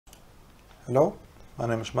Hello, my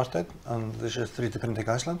name is Martin and this is 3D Printing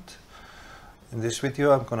Iceland. In this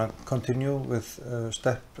video I'm going to continue with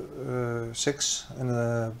step 6 in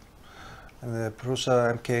the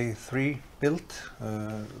Prusa MK3 build.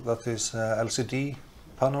 That is LCD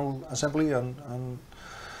panel assembly and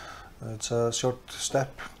it's a short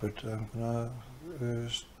step, but I'm going to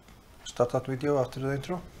start that video after the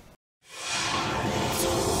intro.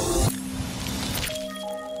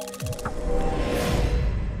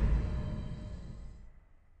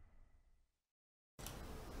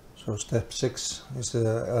 So step 6 is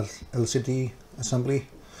the LCD assembly,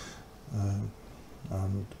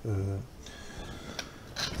 and the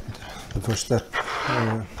first step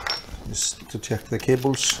is to check the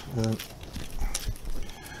cables. The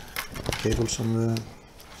cables on the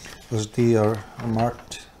LCD are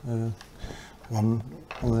marked, one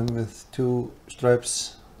of them with 2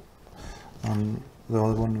 stripes and the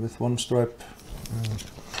other one with 1 stripe,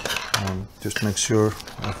 and just make sure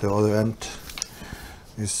at the other end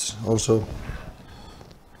is also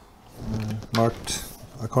marked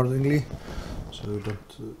accordingly, so we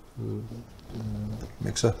don't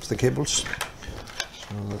mix up the cables.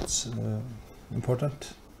 So that's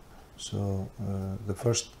important. So the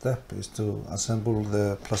first step is to assemble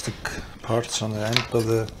the plastic parts on the end of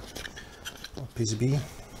the PCB.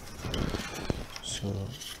 So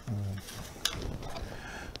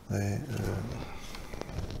they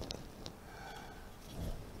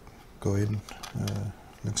go in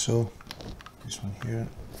like so, this one here,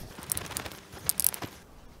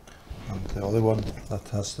 and the other one that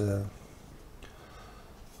has the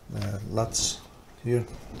latch here,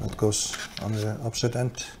 that goes on the opposite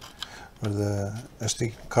end where the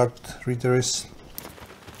SD card reader is,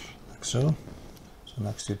 like so. So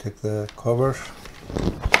next you take the cover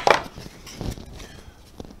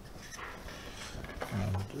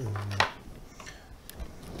and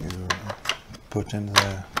you put in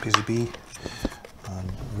the PCB,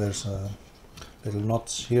 and there's a little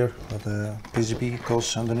notch here where the PCB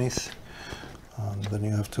goes underneath, and then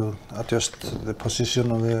you have to adjust the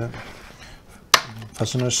position of the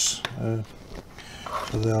fasteners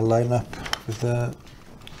so they line up with the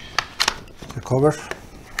cover.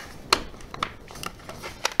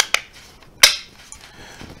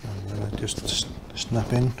 And just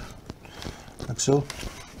snap in like so,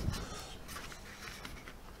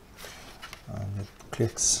 and it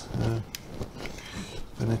clicks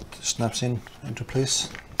when it snaps into place.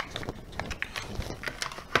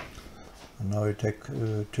 And now you take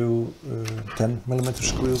 2 10mm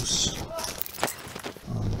screws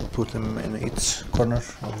and put them in each corner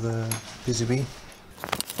of the PCB.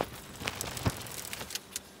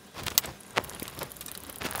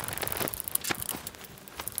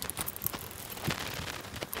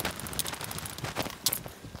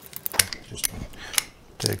 Just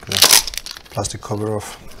take the plastic cover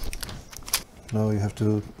off. Now you have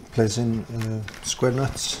to place in square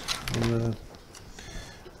nuts in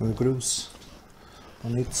the grooves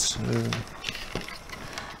on each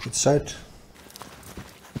side.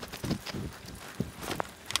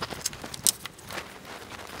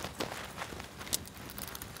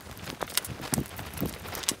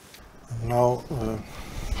 And now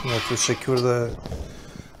you have to secure the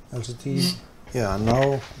LCD. Yeah,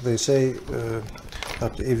 now they say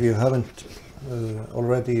that if you haven't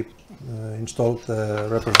already installed the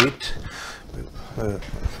rubber feet,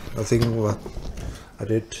 I think what I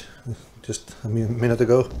did just a minute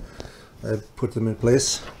ago, I put them in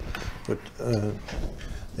place, but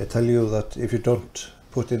they tell you that if you don't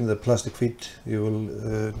put in the plastic feet, you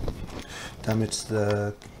will damage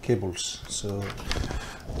the cables. So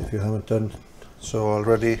if you haven't done so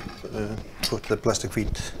already, put the plastic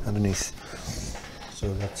feet underneath.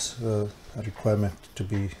 So that's a requirement to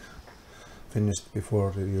be finished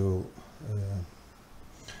before you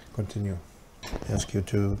continue. They ask you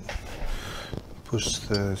to push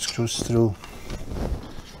the screws through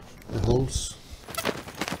the holes.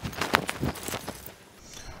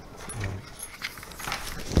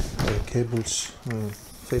 The cables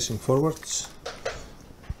facing forwards,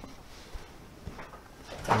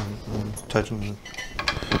 and tighten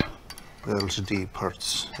the LCD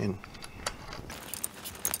parts in.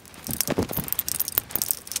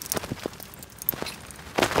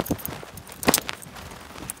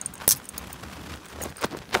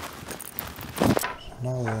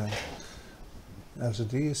 Now the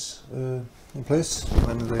LCD is in place,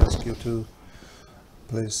 and they ask you to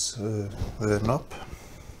place the knob.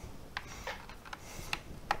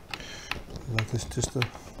 That is just a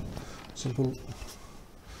simple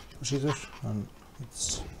procedure, and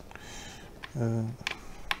it's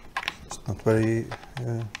not very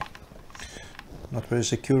not very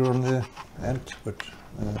secure on the end, but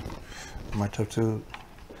I might have to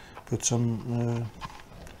put some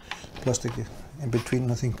plastic in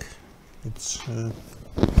between. I think it's a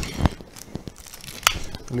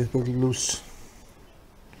little bit loose.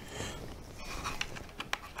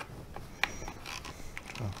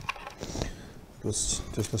 So it was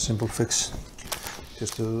just a simple fix,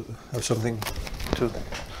 just to have something to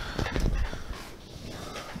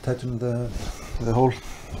tighten the hole.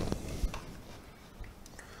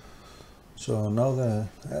 So now the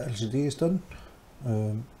LCD is done.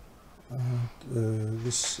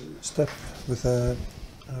 This step with the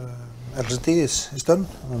LCD is done,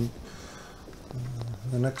 and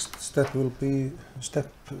the next step will be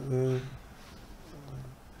step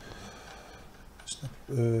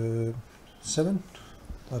 7.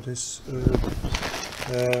 That is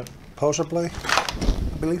power supply,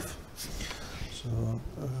 I believe. So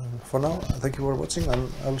for now, thank you for watching,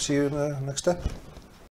 and I will see you in the next step.